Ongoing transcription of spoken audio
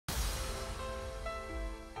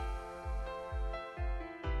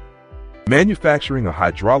Manufacturing a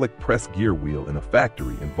hydraulic press gear wheel in a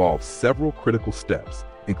factory involves several critical steps,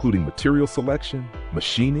 including material selection,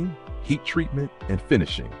 machining, heat treatment, and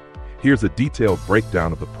finishing. Here's a detailed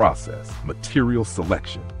breakdown of the process. Material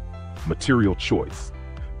selection. Material choice.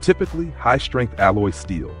 Typically, high-strength alloy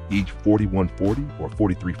steel, e.g. 4140 or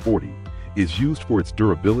 4340, is used for its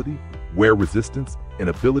durability, wear resistance, and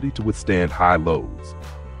ability to withstand high loads.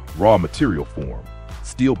 Raw material form.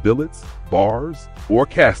 Steel billets, bars, or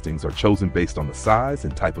castings are chosen based on the size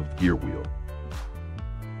and type of gear wheel.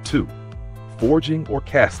 2. Forging or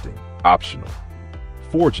casting, optional.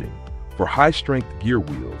 Forging. For high-strength gear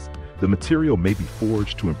wheels, the material may be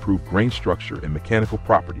forged to improve grain structure and mechanical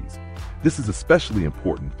properties. This is especially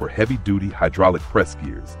important for heavy-duty hydraulic press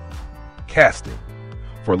gears. Casting.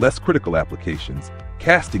 For less critical applications,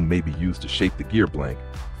 casting may be used to shape the gear blank,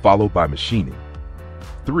 followed by machining.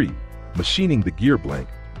 3. Machining the gear blank.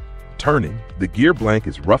 Turning. The gear blank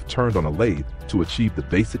is rough turned on a lathe to achieve the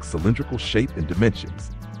basic cylindrical shape and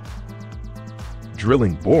dimensions.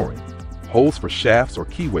 Drilling, boring. Holes for shafts or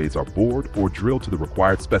keyways are bored or drilled to the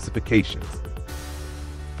required specifications.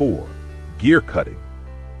 4. Gear cutting.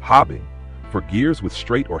 Hobbing. For gears with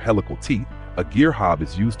straight or helical teeth, a gear hob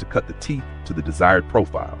is used to cut the teeth to the desired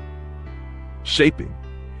profile. Shaping.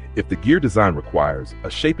 If the gear design requires, a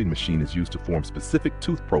shaping machine is used to form specific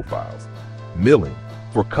tooth profiles. Milling.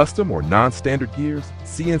 For custom or non-standard gears,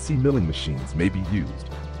 CNC milling machines may be used.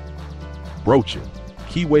 Broaching.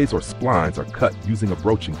 Keyways or splines are cut using a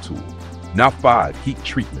broaching tool. Now 5. Heat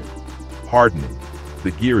treatment. Hardening.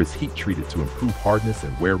 The gear is heat treated to improve hardness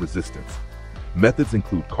and wear resistance. Methods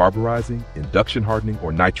include carburizing, induction hardening,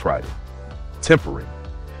 or nitriding. Tempering.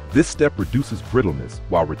 This step reduces brittleness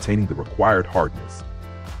while retaining the required hardness.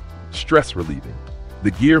 Stress relieving.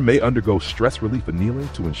 The gear may undergo stress relief annealing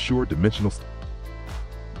to ensure dimensional stability.